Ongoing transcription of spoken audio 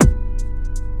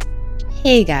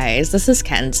Hey guys, this is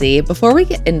Kenzie. Before we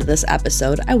get into this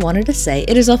episode, I wanted to say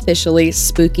it is officially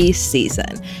spooky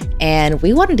season, and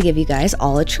we wanted to give you guys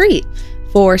all a treat.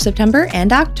 For September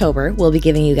and October, we'll be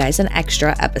giving you guys an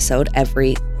extra episode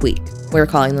every week. We're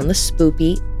calling them the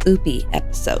Spoopy Oopy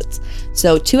episodes.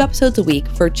 So 2 episodes a week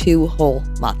for 2 whole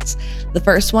months. The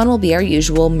first one will be our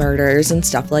usual murders and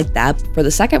stuff like that. For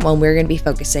the second one, we're going to be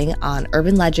focusing on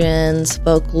urban legends,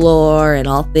 folklore, and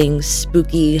all things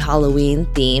spooky Halloween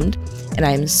themed. And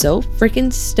I'm so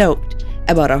freaking stoked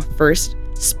about our first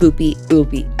Spoopy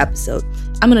Oopy episode.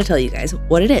 I'm going to tell you guys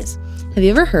what it is. Have you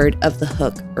ever heard of the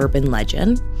Hook urban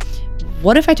legend?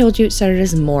 What if I told you it started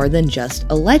as more than just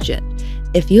a legend?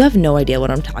 If you have no idea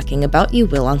what I'm talking about, you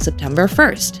will on September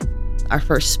 1st. Our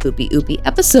first Spoopy Oopy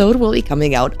episode will be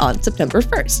coming out on September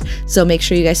 1st, so make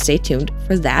sure you guys stay tuned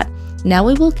for that. Now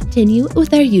we will continue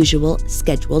with our usual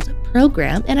scheduled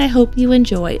program, and I hope you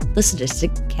enjoy the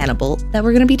sadistic cannibal that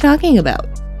we're going to be talking about.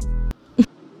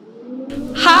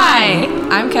 Hi,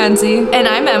 I'm Kenzie. and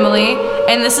I'm Emily,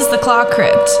 and this is the Claw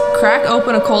Crypt, Crack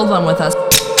open a cold one with us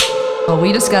while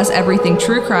we discuss everything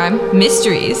true crime,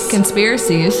 mysteries,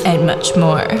 conspiracies, and much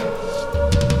more.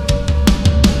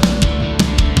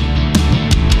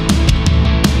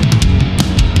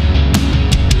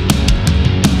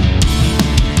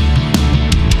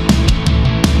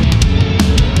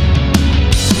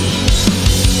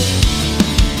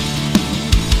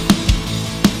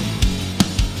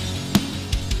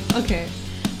 Okay,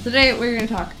 today we're going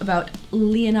to talk about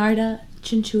Leonarda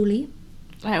Cianciulli.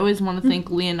 I always want to think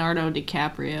Leonardo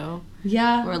DiCaprio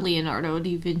Yeah. or Leonardo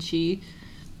da Vinci.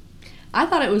 I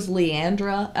thought it was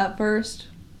Leandra at first,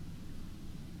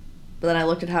 but then I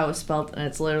looked at how it was spelled, and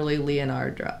it's literally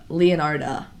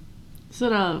Leonarda. Is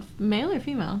it a male or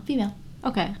female? Female.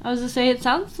 Okay, I was going to say it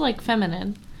sounds like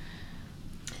feminine.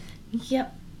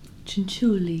 Yep.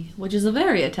 Cianciulli, which is a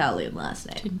very Italian last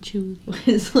name. Cianciulli.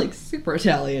 It's like super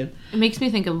Italian. It makes me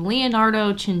think of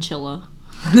Leonardo Chinchilla.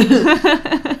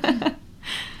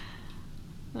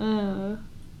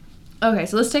 Okay,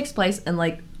 so this takes place in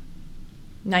like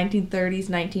 1930s,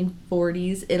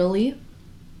 1940s Italy.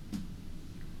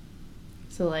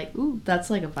 So like, ooh, that's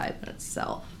like a 5 minutes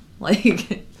itself.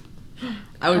 Like,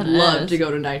 I would That love is. to go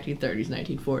to 1930s,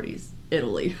 1940s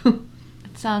Italy.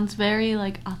 It sounds very,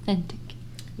 like, authentic.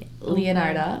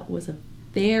 Leonarda was a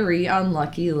very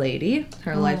unlucky lady.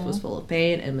 Her life Aw. was full of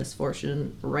pain and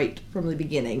misfortune right from the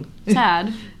beginning.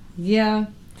 Sad. Yeah.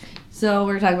 So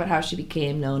we're talking about how she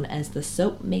became known as the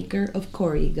soap maker of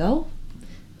Corigo.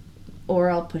 Or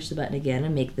I'll push the button again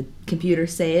and make the computer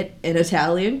say it in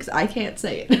Italian, because I can't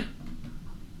say it.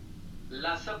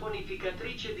 La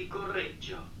saponificatrice di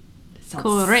Correggio. It sounds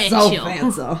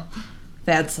Correggio. so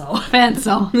fancy.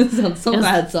 Fancy. This sounds so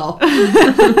Yes.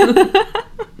 fancy.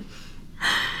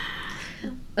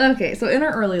 Okay, so in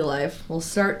her early life, we'll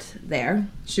start there.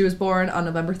 She was born on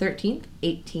November 13th,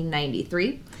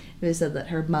 1893. It was said that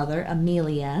her mother,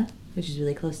 Amelia, which is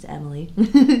really close to Emily.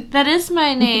 That is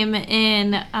my name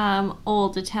in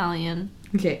Old Italian.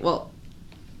 Okay, well,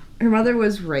 her mother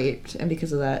was raped, and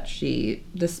because of that, she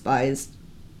despised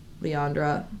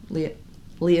Leonarda.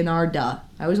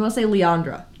 I always want to say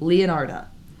Leonarda.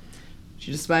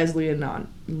 She despised Leonarda.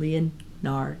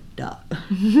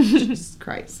 Jesus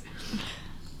Christ.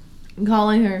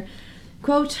 Calling her,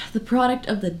 quote, the product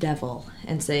of the devil,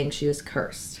 and saying she was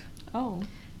cursed. Oh.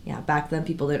 Yeah, back then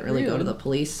people didn't really go to Rude. the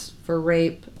police for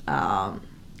rape.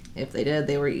 If they did,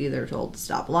 they were either told to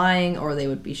stop lying or they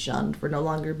would be shunned for no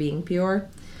longer being pure.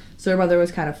 So her mother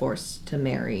was kind of forced to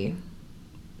marry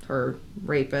her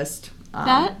rapist.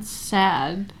 That's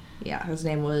sad. Yeah, his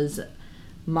name was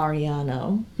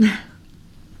Mariano.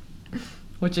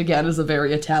 Which again is a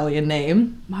very Italian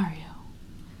name. Mario.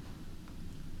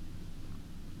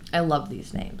 I love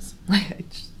these names.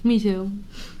 Me too.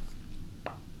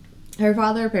 Her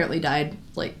father apparently died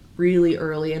like really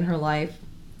early in her life,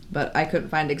 but I couldn't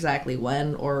find exactly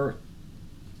when or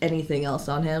anything else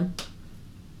on him.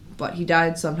 But he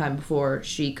died sometime before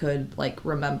she could like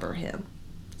remember him.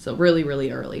 So really,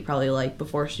 really early, probably like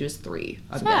before she was 3,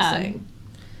 I'm Sad. guessing.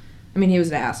 I mean, he was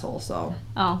an asshole, so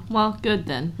Oh, well, good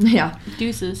then. yeah.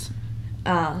 Deuces.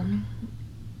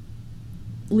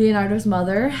 Leonardo's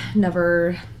mother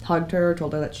never hugged her or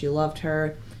told her that she loved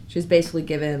her. She was basically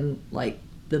given like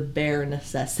the bare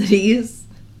necessities.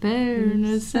 Bare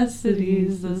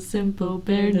necessities, the simple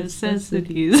bare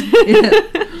necessities.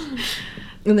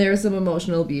 And there was some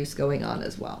emotional abuse going on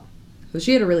as well. So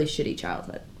she had a really shitty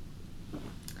childhood.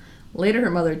 Later,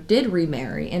 her mother did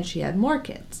remarry, and she had more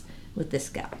kids with this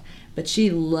guy. But she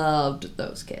loved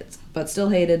those kids, but still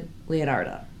hated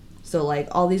Leonarda. So, like,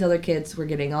 all these other kids were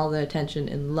getting all the attention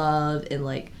and love and,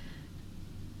 like,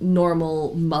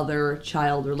 normal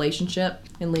mother-child relationship,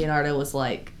 and Leonarda was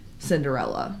like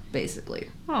Cinderella, basically.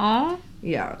 Aww.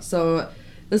 Yeah, so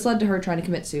this led to her trying to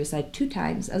commit suicide 2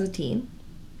 times as a teen.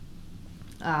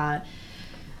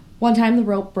 One time the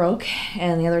rope broke,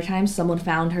 and the other time someone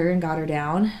found her and got her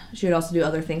down. She would also do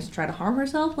other things to try to harm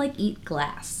herself, like eat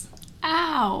glass.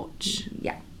 Ouch.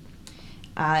 Yeah.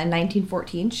 In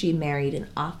 1914, she married an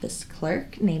office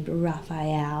clerk named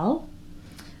Raphael.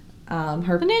 The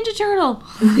Ninja Turtle.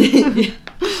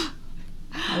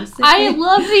 I I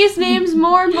love these names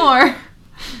more and more.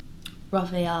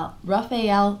 Raphael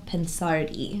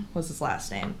Pensardi was his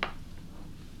last name.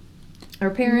 Her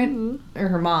parent, or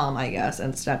her mom, I guess,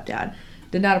 and stepdad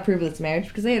did not approve of this marriage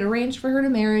because they had arranged for her to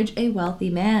marry a wealthy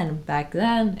man back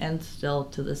then, and still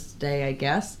to this day, I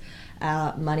guess.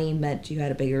 Money meant you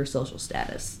had a bigger social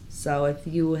status. So if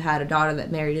you had a daughter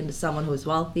that married into someone who was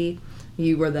wealthy,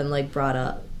 you were then like brought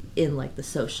up in like the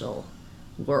social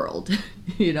world,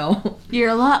 you know? You're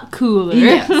a lot cooler.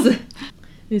 Yes.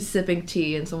 You're sipping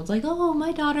tea and someone's like, oh,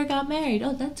 my daughter got married.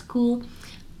 Oh, that's cool.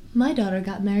 My daughter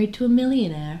got married to a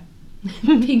millionaire.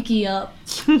 Pinky up.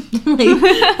 Like,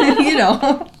 you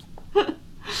know.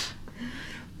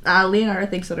 Leonarda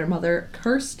thinks that her mother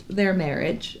cursed their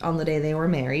marriage on the day they were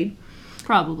married.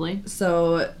 Probably.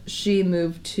 So she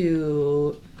moved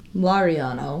to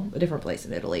Lariano, a different place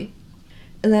in Italy.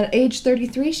 And then at age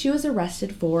 33, she was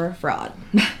arrested for fraud.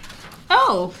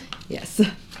 Oh. Yes.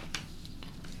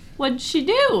 What'd she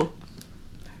do?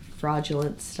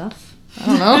 Fraudulent stuff. I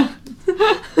don't know.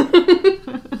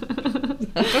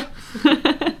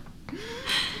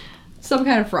 Some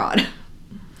kind of fraud.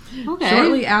 Okay.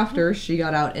 Shortly after she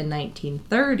got out in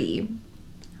 1930,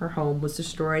 her home was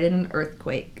destroyed in an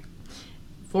earthquake,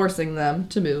 forcing them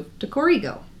to move to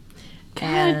Corrigo.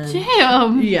 God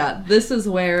damn. Yeah, this is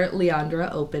where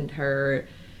Leandra opened her...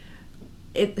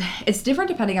 It's different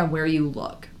depending on where you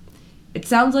look. It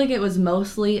sounds like it was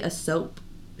mostly a soap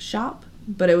shop,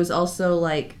 but it was also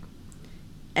like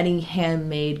any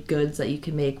handmade goods that you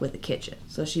can make with a kitchen.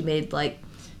 So she made like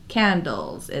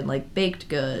candles and like baked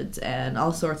goods and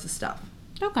all sorts of stuff.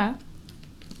 Okay.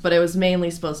 But it was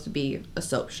mainly supposed to be a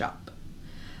soap shop.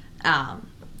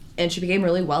 And she became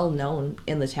really well known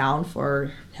in the town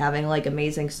for having like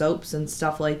amazing soaps and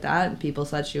stuff like that. And people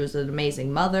said she was an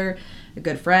amazing mother, a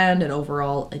good friend, and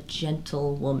overall a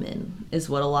gentle woman is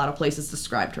what a lot of places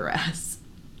described her as.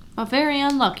 But very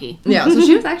unlucky. Yeah, so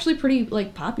she was actually pretty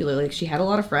like popular. Like she had a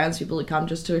lot of friends. People would come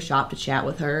just to a shop to chat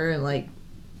with her, and like,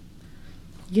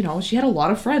 you know, she had a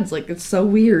lot of friends. Like, it's so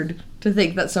weird to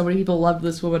think that so many people loved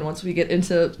this woman once we get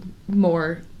into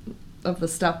more of the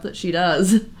stuff that she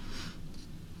does.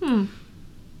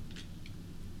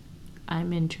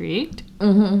 I'm intrigued.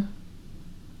 Mm-hmm.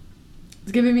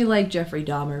 It's giving me, like, Jeffrey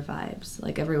Dahmer vibes.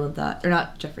 Like, everyone thought... Or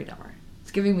not Jeffrey Dahmer. It's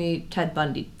giving me Ted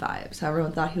Bundy vibes. How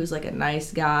everyone thought he was, like, a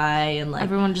nice guy and, like...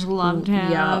 Everyone just loved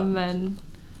him, yeah. and...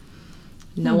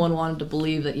 No one wanted to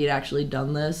believe that he'd actually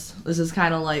done this. This is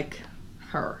kind of like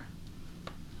her.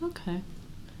 Okay.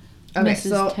 Okay, Mrs.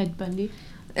 so... Ted Bundy.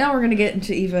 Now we're going to get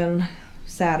into even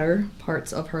sadder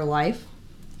parts of her life.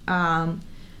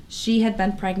 She had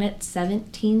been pregnant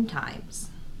 17 times.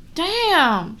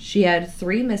 Damn! She had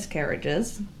 3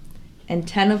 miscarriages, and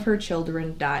 10 of her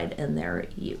children died in their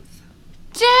youth.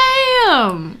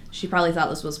 Damn! She probably thought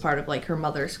this was part of, like, her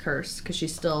mother's curse, because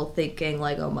she's still thinking,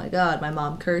 like, oh my god, my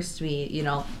mom cursed me, you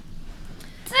know.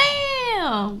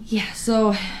 Damn! Yeah,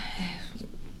 so...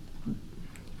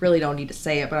 Really don't need to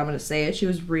say it, but I'm going to say it. She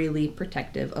was really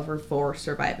protective of her 4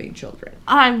 surviving children.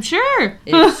 I'm sure!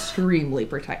 Extremely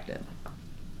protective.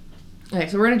 Okay,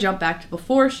 so we're going to jump back to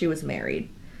before she was married.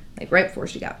 Like, right before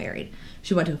she got married.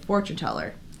 She went to a fortune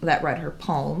teller that read her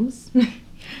palms.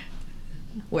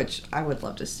 Which I would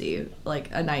love to see. Like,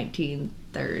 a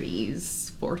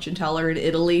 1930s fortune teller in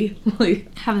Italy.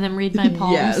 Like, Have them read my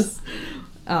palms.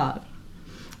 Yes.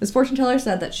 This fortune teller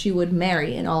said that she would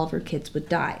marry and all of her kids would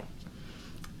die.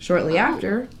 Shortly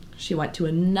after, she went to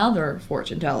another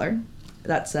fortune teller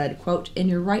that said, quote, in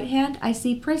your right hand, I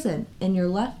see prison. In your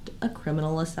left, a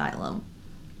criminal asylum.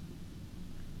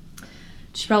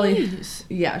 She probably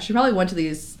went to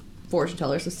these fortune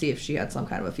tellers to see if she had some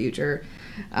kind of a future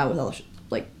with all the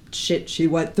shit she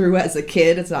went through as a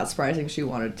kid. It's not surprising she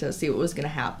wanted to see what was going to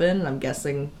happen. And I'm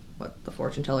guessing what the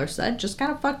fortune teller said just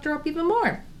kind of fucked her up even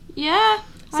more. Yeah.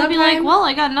 I'd be like, well,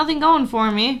 I got nothing going for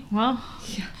me. Well.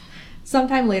 Yeah.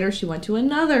 Sometime later, she went to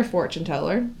another fortune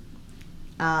teller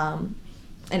and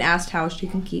asked how she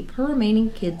can keep her remaining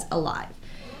kids alive.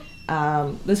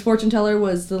 This fortune teller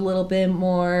was a little bit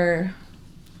more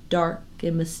dark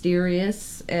and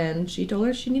mysterious, and she told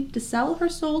her she needed to sell her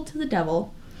soul to the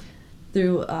devil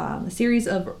through a series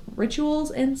of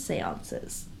rituals and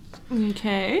seances.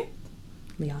 Okay.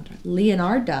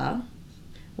 Leonarda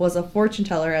was a fortune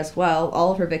teller as well.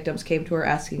 All of her victims came to her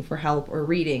asking for help or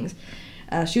readings.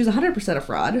 She was 100% a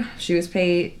fraud. She was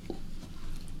paid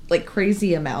like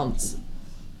crazy amounts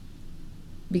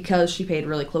because she paid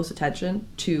really close attention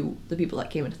to the people that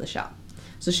came into the shop.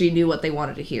 So she knew what they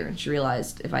wanted to hear, and she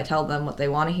realized if I tell them what they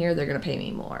want to hear, they're going to pay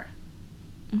me more.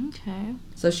 Okay.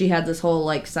 So she had this whole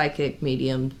like psychic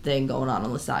medium thing going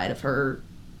on the side of her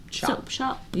shop. Soap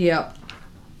shop. Yep.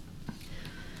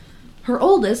 Her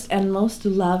oldest and most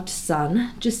loved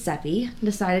son, Giuseppe,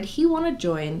 decided he wanted to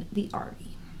join the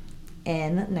army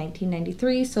in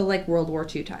 1993, so like World War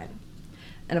II time.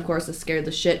 And of course, this scared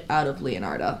the shit out of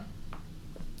Leonarda.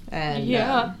 And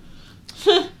yeah.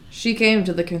 She came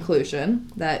to the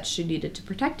conclusion that she needed to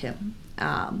protect him.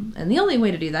 And the only way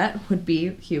to do that would be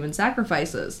human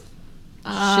sacrifices. She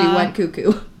went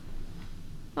cuckoo.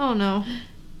 Oh no.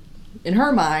 In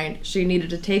her mind, she needed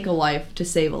to take a life to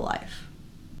save a life.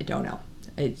 I don't know.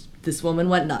 This woman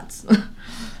went nuts.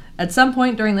 At some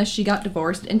point during this, she got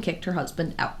divorced and kicked her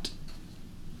husband out.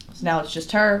 So now it's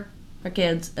just her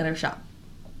kids, and her shop.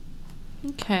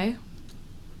 Okay.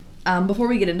 Before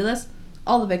we get into this,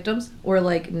 all the victims were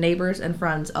like neighbors and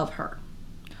friends of her.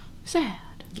 Sad.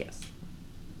 Yes.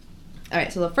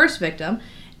 Alright, so the first victim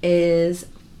is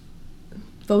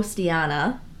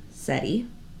Faustiana Seti.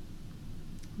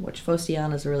 Which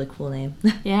Faustiana is a really cool name.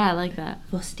 Yeah, I like that.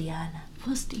 Faustiana.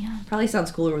 Faustiana. Probably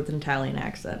sounds cooler with an Italian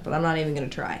accent, but I'm not even going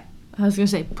to try. I was gonna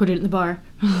say, put it in the bar.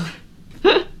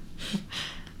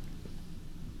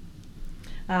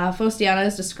 Faustiana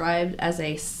is described as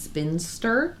a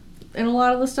spinster in a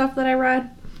lot of the stuff that I read,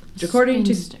 which according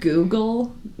Spinster. to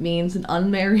Google means an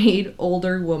unmarried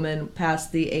older woman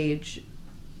past the age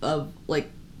of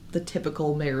like the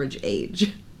typical marriage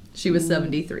age. She was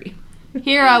 73.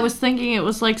 Here I was thinking it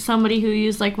was like somebody who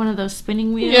used like one of those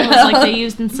spinning wheels Yeah. like they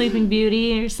used in Sleeping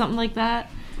Beauty or something like that.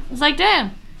 I was like,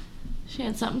 damn, she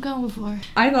had something going for her.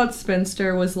 I thought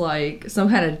spinster was like some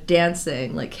kind of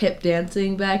dancing, like hip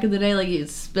dancing back in the day, like you'd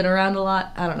spin around a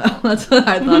lot. I don't know. That's what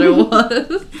I thought it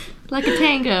was. Like a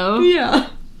tango. Yeah.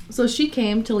 So she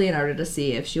came to Leonarda to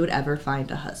see if she would ever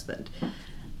find a husband.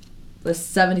 The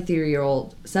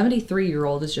 73-year-old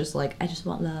is just like, I just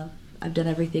want love. I've done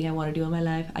everything I want to do in my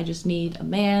life. I just need a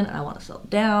man, and I want to settle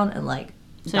down and like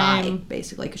die, Same.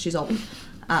 basically, because she's old.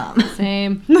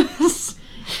 Same. And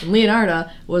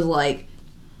Leonarda was like,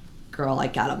 girl, I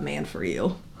got a man for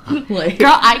you. Like,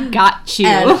 Girl, I got you.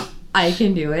 and I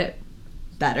can do it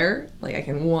better. Like, I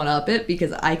can one-up it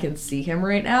because I can see him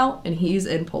right now, and he's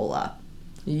in Pola.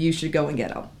 You should go and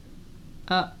get him.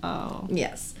 Uh-oh.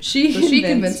 Yes. She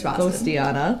convinced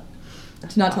Faustiana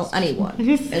to not tell anyone,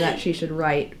 and that she should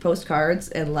write postcards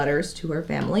and letters to her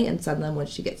family and send them when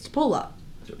she gets to Pola.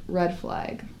 Red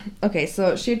flag. Okay,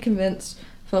 so she had convinced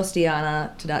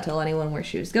Faustiana to not tell anyone where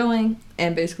she was going,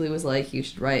 and basically was like, you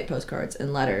should write postcards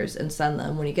and letters and send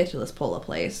them when you get to this Pola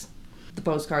place. The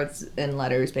postcards and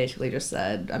letters basically just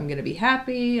said, I'm gonna be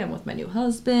happy, I'm with my new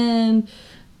husband,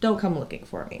 don't come looking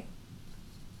for me.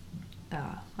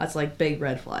 That's like big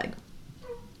red flag.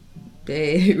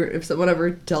 Big, if someone ever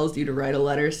tells you to write a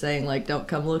letter saying like, don't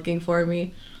come looking for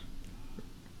me,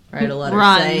 write a letter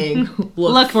Run. saying,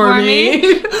 Look for for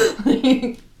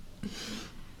me.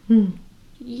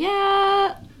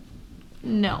 Yeah.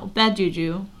 No, bad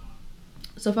juju.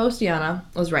 So Faustiana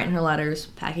was writing her letters,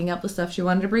 packing up the stuff she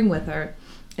wanted to bring with her,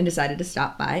 and decided to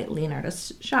stop by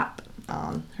Leonarda's shop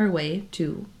on her way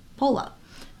to Pola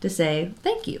to say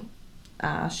thank you.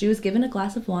 She was given a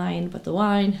glass of wine, but the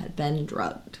wine had been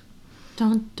drugged.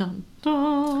 Dun, dun,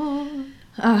 dun.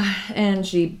 And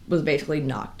she was basically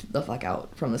knocked the fuck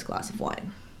out from this glass of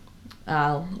wine.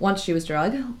 Once she was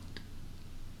drugged,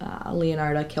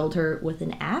 Leonarda killed her with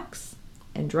an axe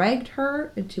and dragged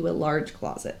her into a large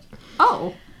closet.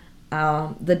 Oh.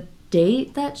 The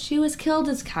date that she was killed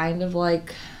is kind of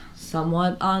like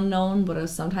somewhat unknown, but it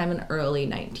was sometime in early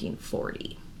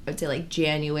 1940. I'd say like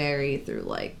January through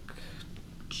like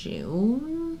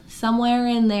June. Somewhere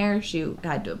in there, she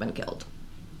had to have been killed.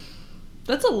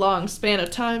 That's a long span of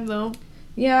time, though.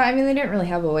 Yeah, I mean, they didn't really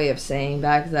have a way of saying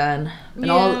back then. And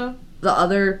Yeah. all the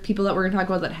other people that we're going to talk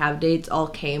about that have dates all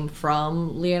came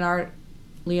from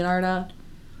Leonarda.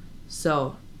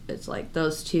 So it's like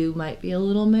those two might be a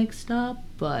little mixed up,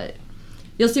 but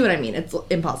you'll see what I mean. It's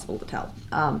impossible to tell.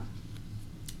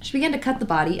 She began to cut the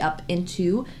body up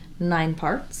into 9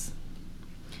 parts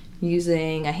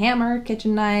using a hammer,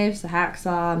 kitchen knives, a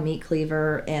hacksaw, meat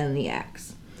cleaver, and the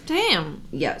axe. Damn.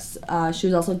 Yes. She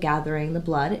was also gathering the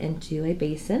blood into a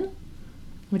basin,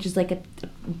 which is like a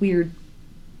weird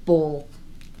bowl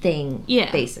thing,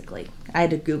 Yeah. basically. I had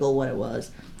to Google what it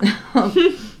was.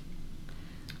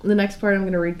 The next part I'm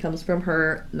going to read comes from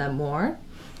her memoir,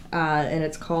 and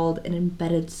it's called An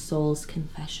Embedded Soul's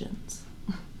Confessions.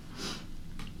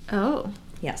 Oh.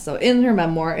 Yeah, so in her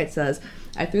memoir, it says,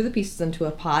 I threw the pieces into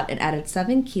a pot and added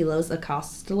 7 kilos of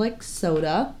caustic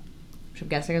soda, which I'm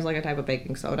guessing is like a type of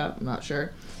baking soda, I'm not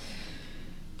sure,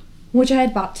 which I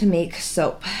had bought to make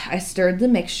soap. I stirred the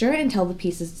mixture until the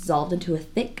pieces dissolved into a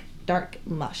thick, dark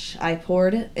mush. I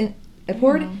poured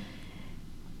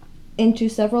into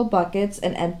several buckets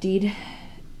and emptied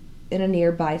in a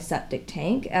nearby septic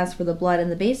tank. As for the blood in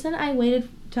the basin, I waited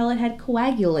till it had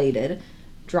coagulated,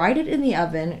 dried it in the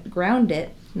oven, ground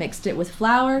it, mixed it with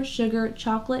flour, sugar,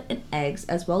 chocolate, and eggs,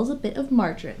 as well as a bit of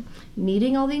margarine.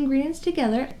 Kneading all the ingredients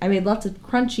together, I made lots of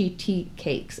crunchy tea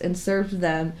cakes and served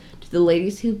them to the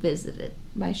ladies who visited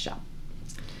my shop,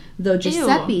 though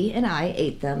Giuseppe and I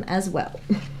ate them as well.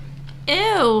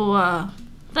 Ew.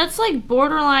 That's like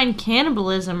borderline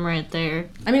cannibalism right there.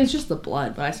 I mean, it's just the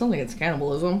blood, but I still think it's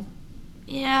cannibalism.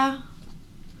 Yeah.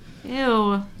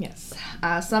 Ew. Yes.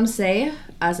 Some say,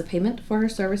 as a payment for her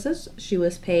services, she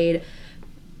was paid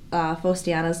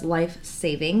Faustiana's life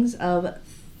savings of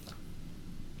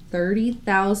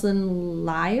 30,000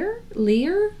 lire,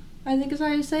 I think is how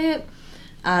you say it.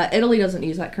 Italy doesn't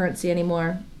use that currency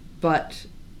anymore, but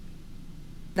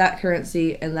that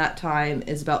currency in that time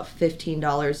is about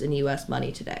 $15 in US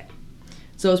money today.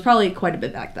 So it was probably quite a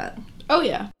bit back then. Oh,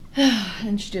 yeah.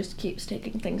 And she just keeps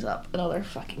taking things up another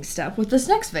fucking step with this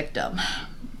next victim.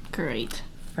 Great.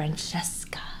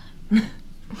 Francesca.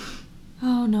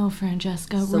 Oh, no,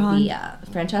 Francesca, run. Sofia.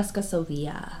 Francesca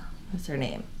Sofia. That's her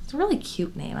name. It's a really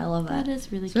cute name. I love that. That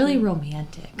is really It's cute. really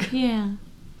romantic. Yeah.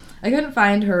 I couldn't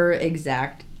find her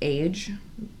exact age,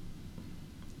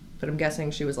 but I'm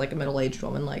guessing she was like a middle-aged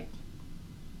woman, like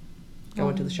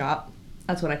going to the shop.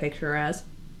 That's what I picture her as.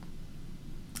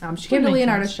 She came to makes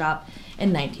Leonarda's sense. shop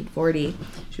in 1940.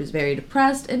 She was very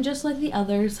depressed, and just like the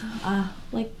others,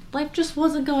 like life just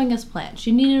wasn't going as planned.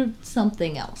 She needed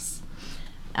something else.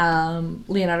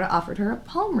 Leonarda offered her a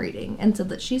palm reading and said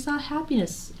that she saw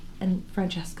happiness in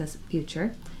Francesca's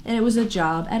future, and it was a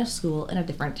job at a school in a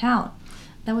different town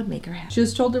that would make her happy. She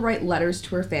was told to write letters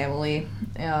to her family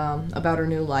about her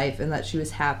new life and that she was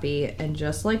happy, and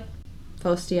just like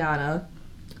Faustiana,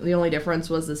 the only difference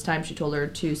was this time she told her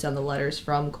to send the letters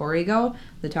from Corrigo,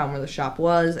 the town where the shop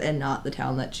was, and not the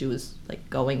town that she was like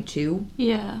going to.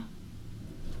 Yeah.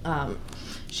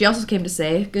 She also came to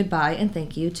say goodbye and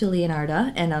thank you to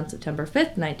Leonarda, and on September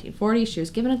 5th, 1940, she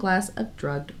was given a glass of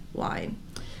drugged wine.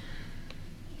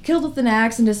 Killed with an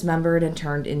axe and dismembered and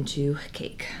turned into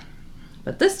cake.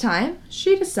 But this time,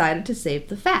 she decided to save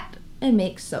the fat and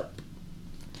make soap.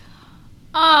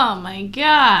 Oh, my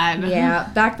God.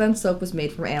 Yeah, back then soap was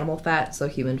made from animal fat, so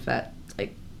human fat,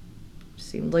 like,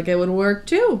 seemed like it would work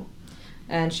too.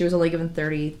 And she was only given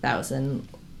 30,000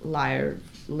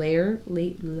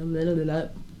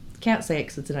 can't say it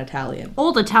because it's in Italian.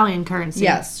 Old Italian currency.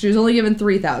 Yes, she was only given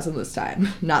 3,000 this time,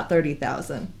 not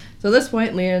 30,000. So at this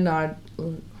point, I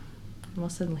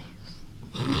almost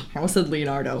said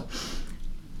Leonardo.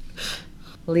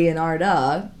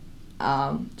 Leonarda,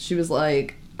 she was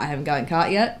like, I haven't gotten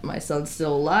caught yet. My son's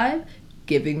still alive.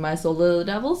 Giving my soul to the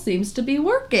devil seems to be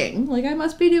working. Like, I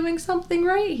must be doing something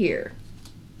right here.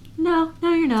 No,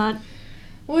 you're not.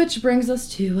 Which brings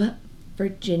us to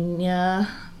Virginia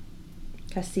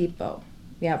Casipo.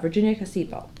 Yeah, Virginia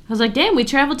Casipo. I was like, damn, we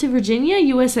traveled to Virginia,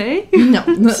 USA? No,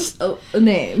 a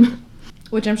name.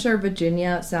 Which I'm sure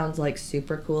Virginia sounds like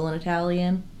super cool in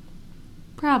Italian.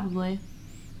 Probably.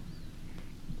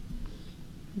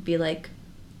 It'd be like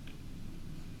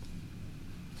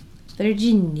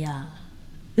Virginia.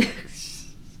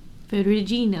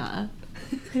 Virginia.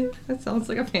 That sounds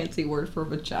like a fancy word for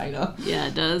vagina. Yeah,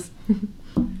 it does.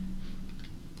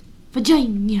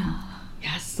 Virginia.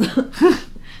 Yes.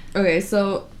 Okay,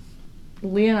 so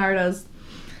Leonarda's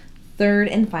third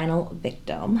and final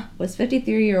victim was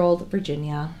 53-year-old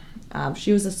Virginia.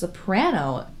 She was a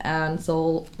soprano and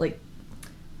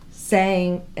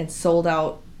sang and sold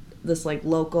out this like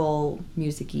local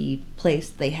music-y place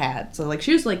they had. So like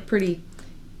she was like pretty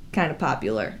kind of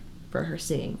popular for her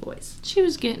singing voice. She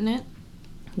was getting it.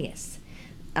 Yes.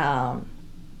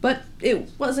 But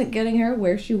it wasn't getting her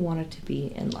where she wanted to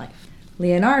be in life.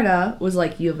 Leonarda was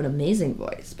like, you have an amazing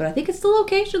voice, but I think it's the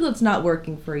location that's not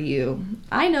working for you.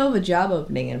 I know of a job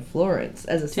opening in Florence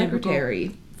as a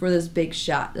secretary for this big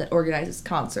shot that organizes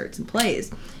concerts and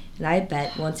plays. And I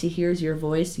bet once he hears your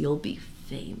voice, you'll be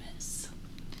famous.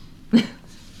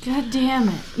 God damn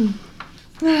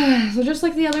it. So just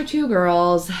like the other two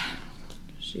girls,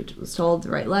 She was told to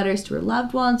write letters to her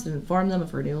loved ones and inform them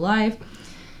of her new life.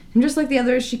 And just like the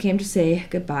others, she came to say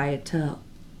goodbye to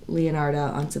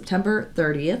Leonarda on September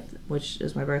 30th, which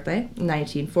is my birthday,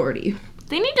 1940.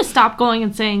 They need to stop going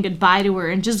and saying goodbye to her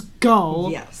and just go.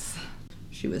 Yes.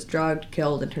 She was drugged,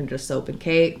 killed, and turned to soap and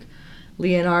cake.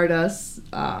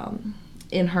 Leonarda,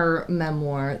 in her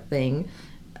memoir thing,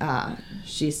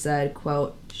 she said,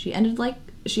 quote, she ended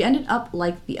up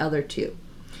like the other two.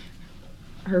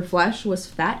 Her flesh was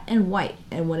fat and white,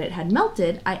 and when it had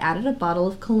melted, I added a bottle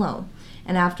of cologne.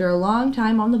 And after a long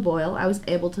time on the boil, I was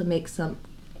able to make some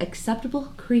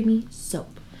acceptable creamy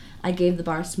soap. I gave the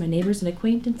bars to my neighbors and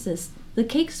acquaintances. The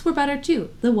cakes were better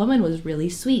too. The woman was really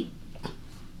sweet.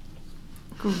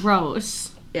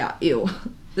 Gross. Yeah, ew.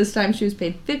 This time she was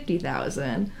paid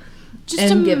 $50,000 Just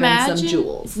and given imagine, some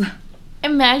jewels.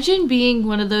 Imagine being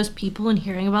one of those people and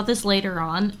hearing about this later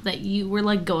on, that you were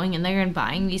like going in there and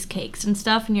buying these cakes and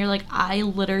stuff, and you're like, I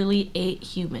literally ate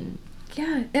human.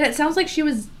 Yeah, and it sounds like she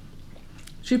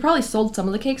probably sold some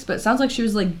of the cakes, but it sounds like she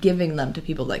was like giving them to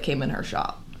people that came in her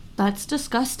shop. That's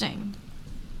disgusting.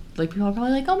 Like, people are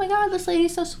probably like, oh my god, this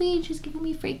lady's so sweet, she's giving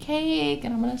me free cake,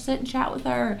 and I'm gonna sit and chat with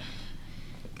her.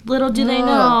 Little do they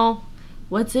know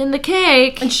what's in the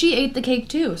cake. And she ate the cake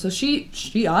too, so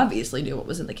she obviously knew what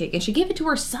was in the cake, and she gave it to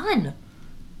her son.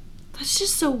 That's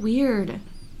just so weird.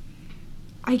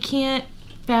 I can't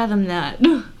fathom that.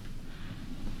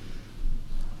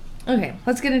 Okay,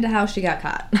 let's get into how she got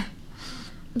caught.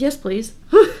 Yes, please.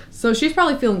 So she's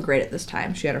probably feeling great at this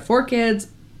time. She had her 4 kids,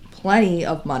 plenty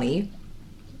of money,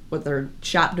 with her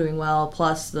shop doing well,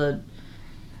 plus the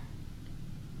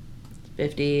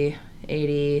 50,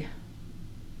 80,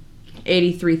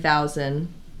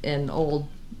 83,000 in old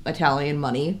Italian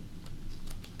money.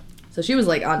 So she was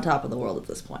like on top of the world at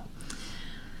this point.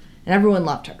 And everyone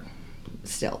loved her.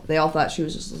 Still, they all thought she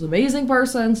was just this amazing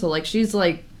person, so like she's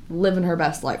like living her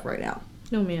best life right now.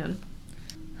 Oh man.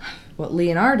 What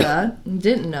Leonarda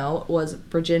didn't know was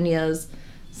Virginia's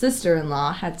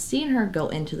sister-in-law had seen her go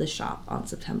into the shop on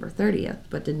September 30th,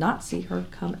 but did not see her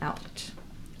come out.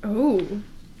 Oh.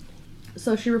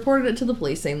 So she reported it to the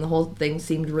police, saying the whole thing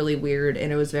seemed really weird,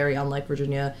 and it was very unlike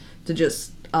Virginia to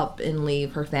just up and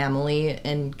leave her family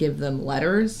and give them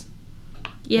letters.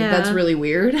 Yeah. Like, that's really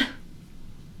weird.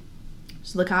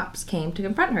 So the cops came to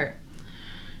confront her.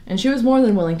 And she was more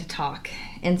than willing to talk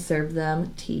and serve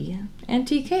them tea and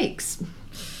tea cakes.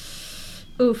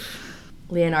 Oof.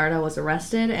 Leonarda was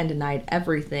arrested and denied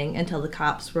everything until the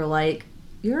cops were like,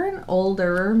 you're an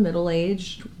older,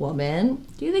 middle-aged woman.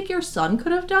 Do you think your son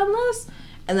could have done this?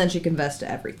 And then she confessed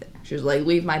to everything. She was like,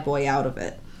 leave my boy out of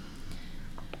it.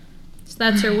 So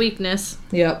that's her weakness.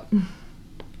 Yep.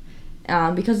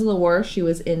 Because of the war, she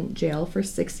was in jail for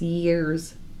 6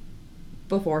 years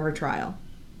before her trial.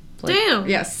 Like, Damn.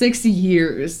 Yeah, 6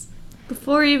 years.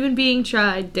 Before even being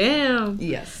tried. Damn.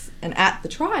 Yes. And at the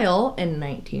trial in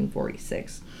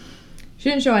 1946, she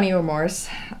didn't show any remorse.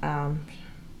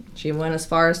 She went as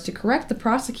far as to correct the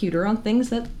prosecutor on things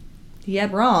that he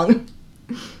had wrong.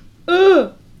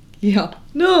 Ugh. Yeah.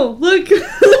 No, look.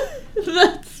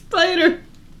 That spider.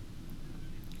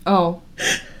 Oh.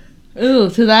 Ooh,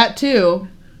 to that too.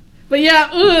 But yeah,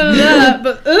 that,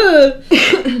 but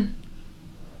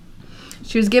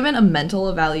She was given a mental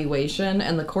evaluation,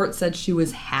 and the court said she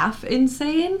was half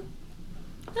insane.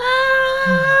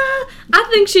 I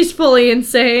think she's fully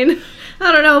insane.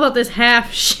 I don't know about this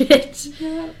half shit.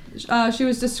 She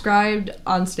was described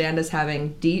on stand as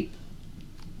having deep,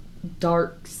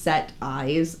 dark set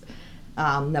eyes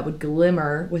that would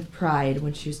glimmer with pride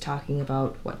when she was talking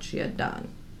about what she had done.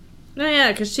 Oh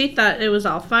yeah, because she thought it was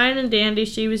all fine and dandy.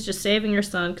 She was just saving her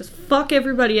son, because fuck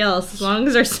everybody else as long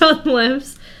as her son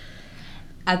lives.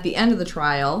 At the end of the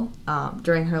trial,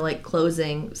 during her like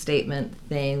closing statement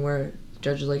thing where the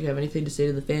judge is like, you have anything to say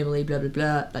to the family, blah, blah,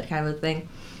 blah, that kind of a thing,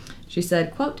 she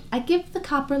said, quote, I give the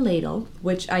copper ladle,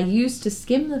 which I use to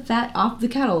skim the fat off the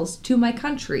kettles, to my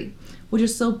country, which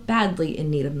is so badly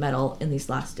in need of metal in these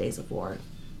last days of war.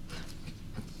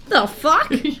 The fuck?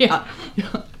 Yeah,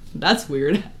 that's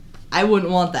weird. I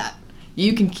wouldn't want that.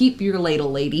 You can keep your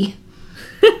ladle, lady.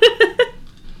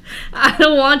 I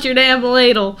don't want your damn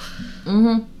ladle.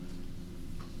 Mm-hmm.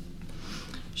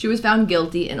 She was found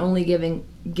guilty and only given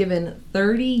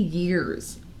 30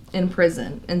 years in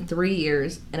prison and 3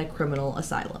 years in a criminal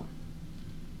asylum.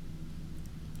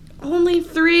 Only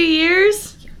 3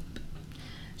 years?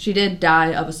 She did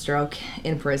die of a stroke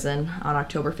in prison on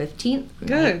October 15th,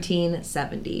 Good.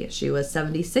 1970. She was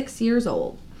 76 years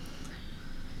old.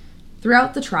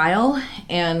 Throughout the trial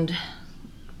and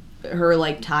her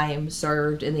like time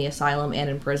served in the asylum and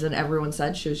in prison, everyone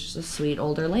said she was just a sweet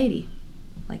older lady.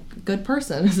 like a good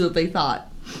person is what they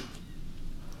thought.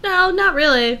 No, not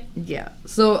really. Yeah.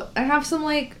 So I have some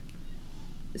like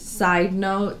side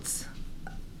notes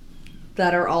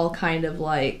that are all kind of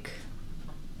like,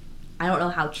 I don't know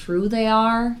how true they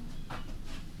are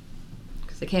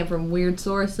because they came from weird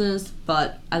sources,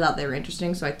 but I thought they were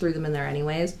interesting, so I threw them in there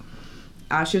anyways.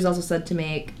 She was also said to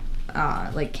make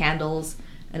like candles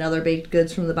and other baked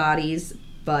goods from the bodies,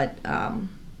 but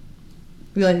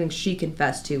the only thing she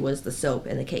confessed to was the soap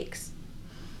and the cakes.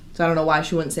 So I don't know why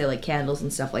she wouldn't say like candles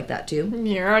and stuff like that too.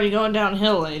 You're already going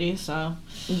downhill, lady, so.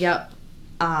 Yep.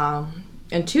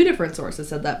 And two different sources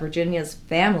said that Virginia's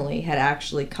family had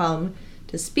actually come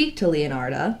to speak to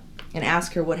Leonarda and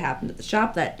ask her what happened at the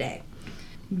shop that day.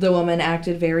 The woman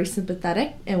acted very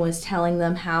sympathetic and was telling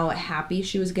them how happy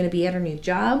she was going to be at her new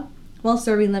job while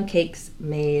serving them cakes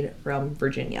made from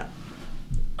Virginia.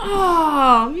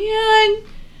 Oh, man.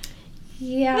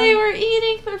 Yeah. They were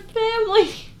eating their family.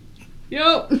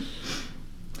 Yep.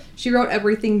 She wrote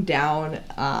everything down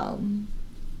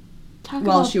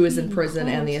while she was in prison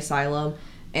and the asylum,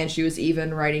 and she was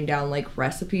even writing down like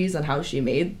recipes on how she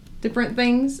made different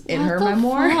things in her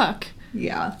memoir. Fuck?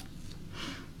 Yeah.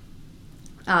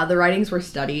 The writings were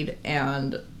studied,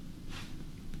 and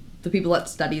the people that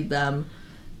studied them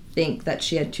think that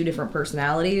she had two different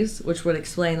personalities, which would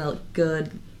explain the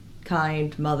good,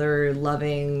 kind, mother,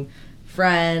 loving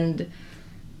friend,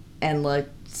 and like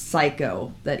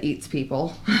psycho that eats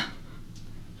people.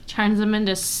 Turns them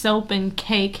into soap and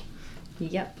cake.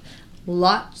 Yep.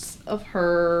 Lots of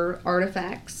her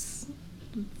artifacts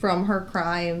from her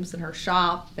crimes and her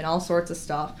shop and all sorts of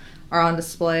stuff are on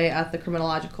display at the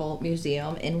Criminological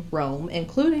Museum in Rome,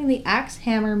 including the axe,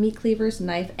 hammer, meat cleavers,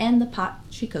 knife, and the pot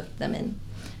she cooked them in.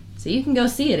 So you can go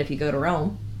see it if you go to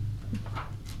Rome.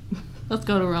 Let's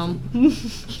go to Rome.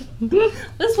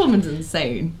 This woman's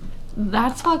insane.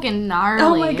 That's fucking gnarly.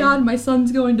 Oh my god, my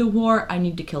son's going to war. I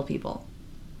need to kill people.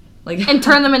 Like And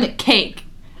turn them into cake.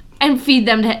 And feed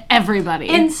them to everybody.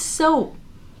 And soap.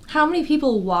 How many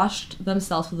people washed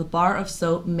themselves with a bar of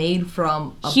soap made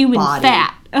from a human body?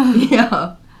 fat.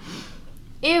 Yeah.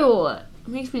 Ew. It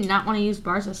makes me not want to use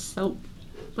bars of soap.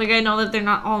 Like, I know that they're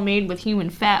not all made with human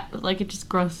fat, but, like, it just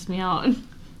grosses me out.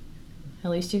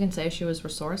 At least you can say she was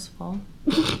resourceful.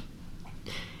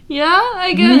 Yeah,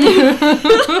 I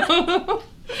guess.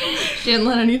 She didn't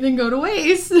let anything go to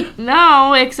waste.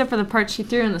 No, except for the part she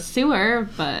threw in the sewer,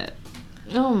 but...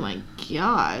 Oh my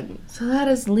god. So that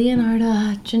is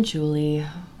Leonarda Cianciulli.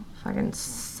 Fucking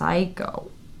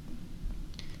psycho.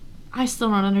 I still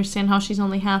don't understand how she's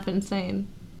only half insane.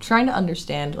 Trying to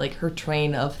understand, like, her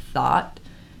train of thought.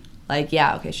 Like,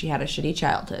 yeah, okay, she had a shitty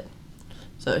childhood.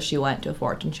 So she went to a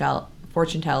fortune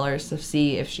tellers to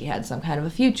see if she had some kind of a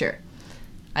future.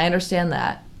 I understand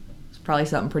that. It's probably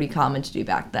something pretty common to do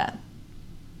back then.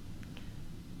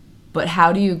 But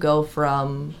how do you go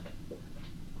from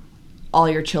all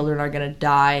your children are gonna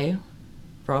die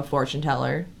from a fortune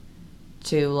teller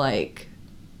to, like,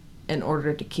 in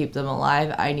order to keep them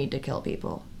alive, I need to kill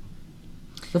people?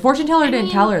 The fortune teller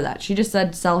didn't tell her that. She just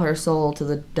said sell her soul to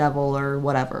the devil or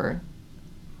whatever.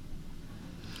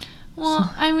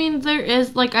 Well, I mean, there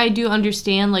is, like, I do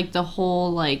understand, like, the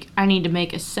whole, like, I need to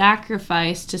make a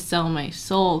sacrifice to sell my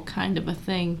soul kind of a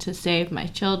thing to save my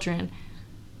children.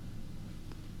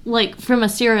 Like, from a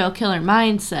serial killer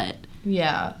mindset.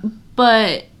 Yeah.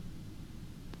 But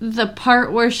the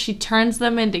part where she turns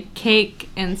them into cake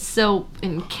and soap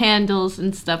and candles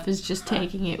and stuff is just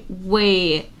taking it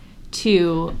way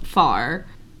too far.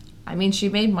 I mean, she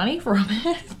made money from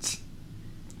it.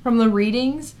 From the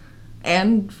readings.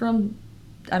 And from,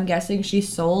 I'm guessing she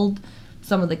sold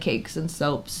some of the cakes and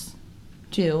soaps,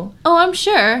 too. Oh, I'm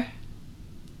sure.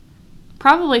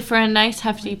 Probably for a nice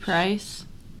hefty price.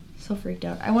 So freaked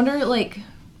out. I wonder, like,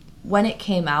 when it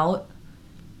came out,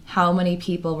 how many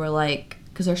people were like,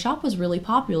 because her shop was really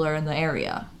popular in the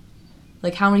area.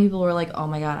 Like, how many people were like, oh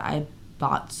my god, I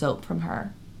bought soap from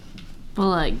her. But,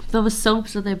 like, those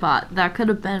soaps that they bought, that could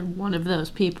have been one of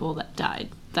those people that died.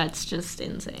 That's just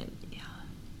insane. Yeah.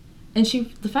 And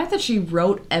the fact that she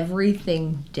wrote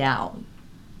everything down.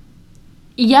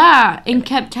 Yeah, and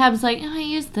kept tabs like, oh, I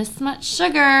used this much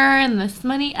sugar and this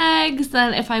many eggs,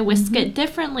 then if I whisk it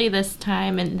differently this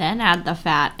time and then add the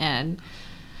fat in.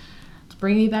 It's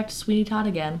bringing me back to Sweetie Todd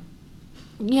again.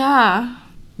 Yeah.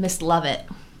 Miss Lovett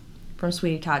from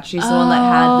Sweetie Todd. She's the one that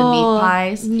had the meat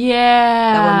pies.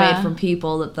 Yeah. That were made from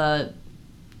people that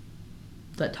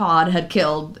Todd had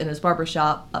killed in his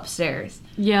barbershop upstairs.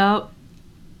 Yep.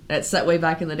 And it's set way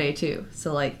back in the day, too.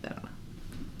 So, like, I don't know.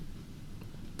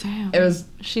 Damn. It was...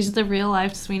 She's the real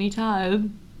life Sweeney Todd.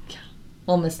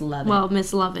 Well, Miss Lovett. Well,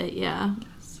 Miss Lovett, yeah.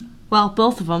 Well,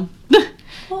 both of them.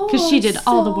 Because she did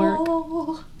all the work. Oh, she did all the work.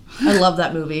 work. I love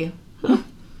that movie. Oh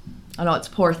no, it's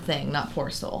Poor Thing, not Poor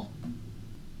Soul.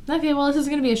 Okay, well, this is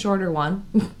going to be a shorter one.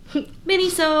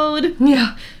 Mini-sode.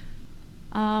 Yeah.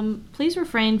 Please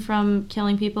refrain from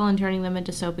killing people and turning them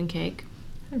into soap and cake.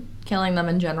 Killing them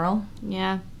in general.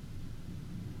 Yeah.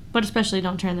 But especially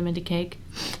don't turn them into cake.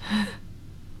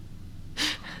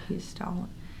 Please don't.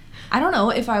 I don't know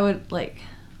if I would,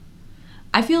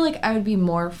 I feel like I would be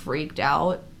more freaked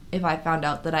out if I found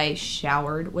out that I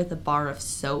showered with a bar of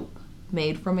soap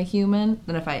made from a human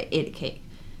than if I ate a cake.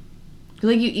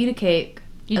 Because, you eat a cake.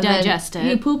 You digest it.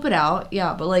 You poop it out,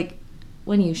 yeah, but,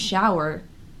 when you shower,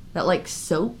 that,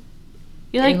 soap.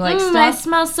 You're like, and, I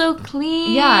smell so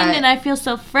clean, Yeah. and I feel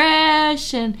so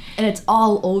fresh, and it's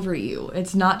all over you.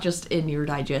 It's not just in your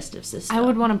digestive system. I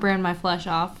would want to burn my flesh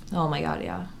off. Oh, my God,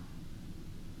 yeah.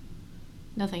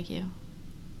 No, thank you.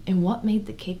 And what made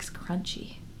the cakes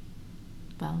crunchy?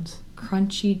 Bones.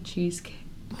 Crunchy cheesecake.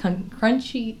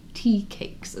 Crunchy tea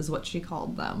cakes is what she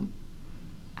called them.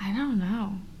 I don't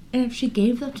know. And if she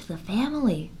gave them to the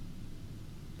family.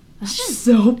 That's just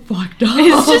so fucked up.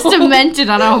 It's just demented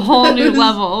on a whole new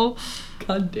level.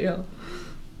 God damn.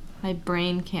 My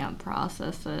brain can't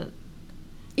process it.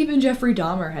 Even Jeffrey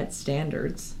Dahmer had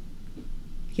standards.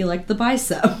 He liked the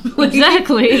bicep.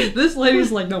 Exactly. This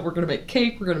lady's like, no, we're going to make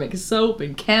cake, we're going to make soap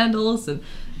and candles and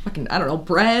fucking, I don't know,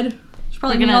 bread. She's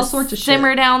probably We're made gonna all sorts of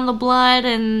simmer shit. down the blood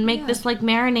and make Yeah. this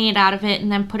marinade out of it and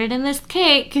then put it in this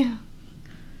cake. She's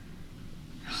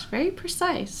very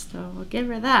precise, so I'll give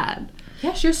her that.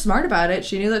 Yeah, she was smart about it.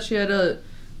 She knew that she had to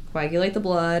coagulate the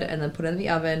blood and then put it in the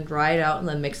oven, dry it out, and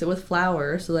then mix it with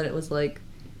flour so that it was,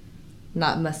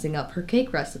 not messing up her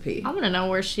cake recipe. I want to know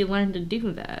where she learned to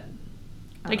do that.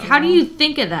 I don't How do know. you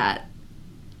think of that?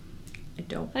 I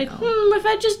don't Like, know. if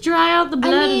I just dry out the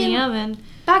blood in mean- the oven.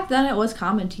 Back then, it was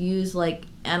common to use,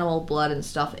 animal blood and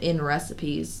stuff in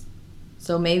recipes.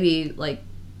 So maybe,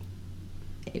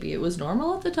 maybe it was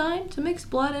normal at the time to mix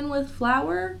blood in with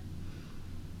flour.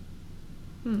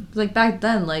 'Cause, back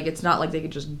then, it's not like they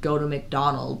could just go to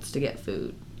McDonald's to get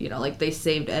food. They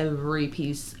saved every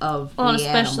piece of Well, the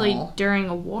especially animal. during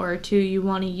a war, too. You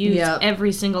want to use Yep.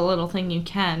 every single little thing you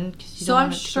can because you So don't I'm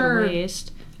want it to sure- go to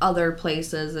waste. Other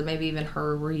places, and maybe even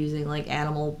her, were using,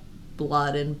 animal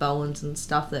blood and bones and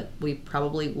stuff that we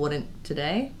probably wouldn't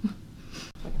today.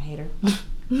 Fucking hate her.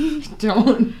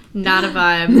 Don't. Not a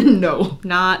vibe. No.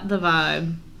 Not the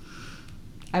vibe.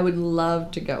 I would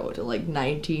love to go to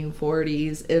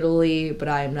 1940s Italy, but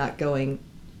I am not going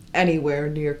anywhere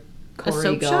near A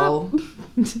soap Corrigo.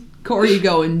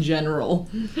 Corrigo in general.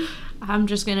 I'm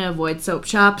just gonna avoid soap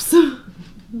shops.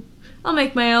 I'll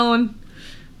make my own.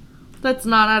 That's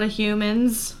not out of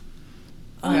humans.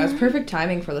 Oh, yeah, it's perfect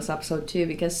timing for this episode too,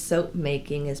 because soap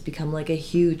making has become a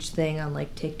huge thing on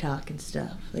TikTok and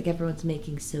stuff. Everyone's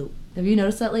making soap. Have you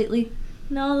noticed that lately?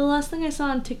 No, the last thing I saw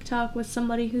on TikTok was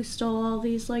somebody who stole all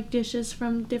these dishes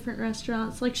from different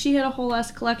restaurants. She had a whole ass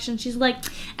collection. She's like,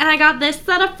 and I got this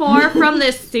set of 4 from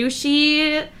this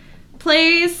sushi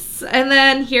place, and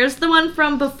then here's the one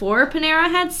from before Panera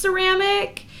had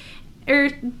ceramic, or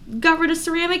got rid of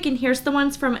ceramic, and here's the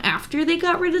ones from after they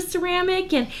got rid of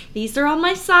ceramic, and these are all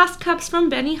my sauce cups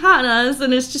from Benihana's,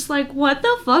 and it's just what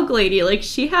the fuck, lady?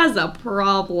 She has a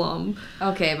problem.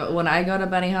 Okay, but when I go to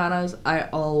Benihana's, I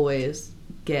always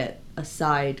get a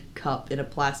side cup in a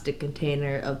plastic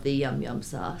container of the yum yum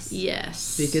sauce.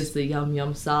 Yes. Because the yum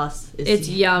yum sauce is It's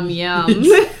yum yum.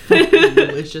 it's fucking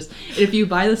delicious. And if you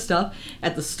buy the stuff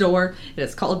at the store and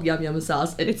it's called yum yum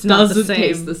sauce, it not the doesn't same.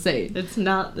 taste the same. It's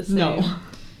not the same. No.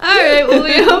 Alright, well,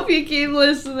 we hope you keep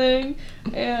listening.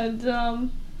 And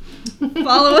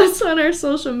follow us on our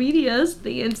social medias,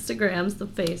 the Instagrams, the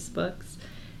Facebooks.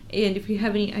 And if you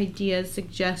have any ideas,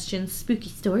 suggestions, spooky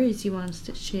stories you want us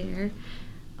to share,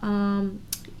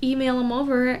 email them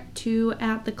over to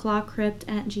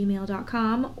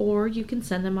attheclawcrypt@gmail.com, or you can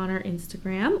send them on our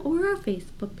Instagram or our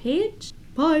Facebook page.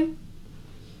 Bye.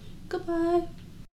 Goodbye.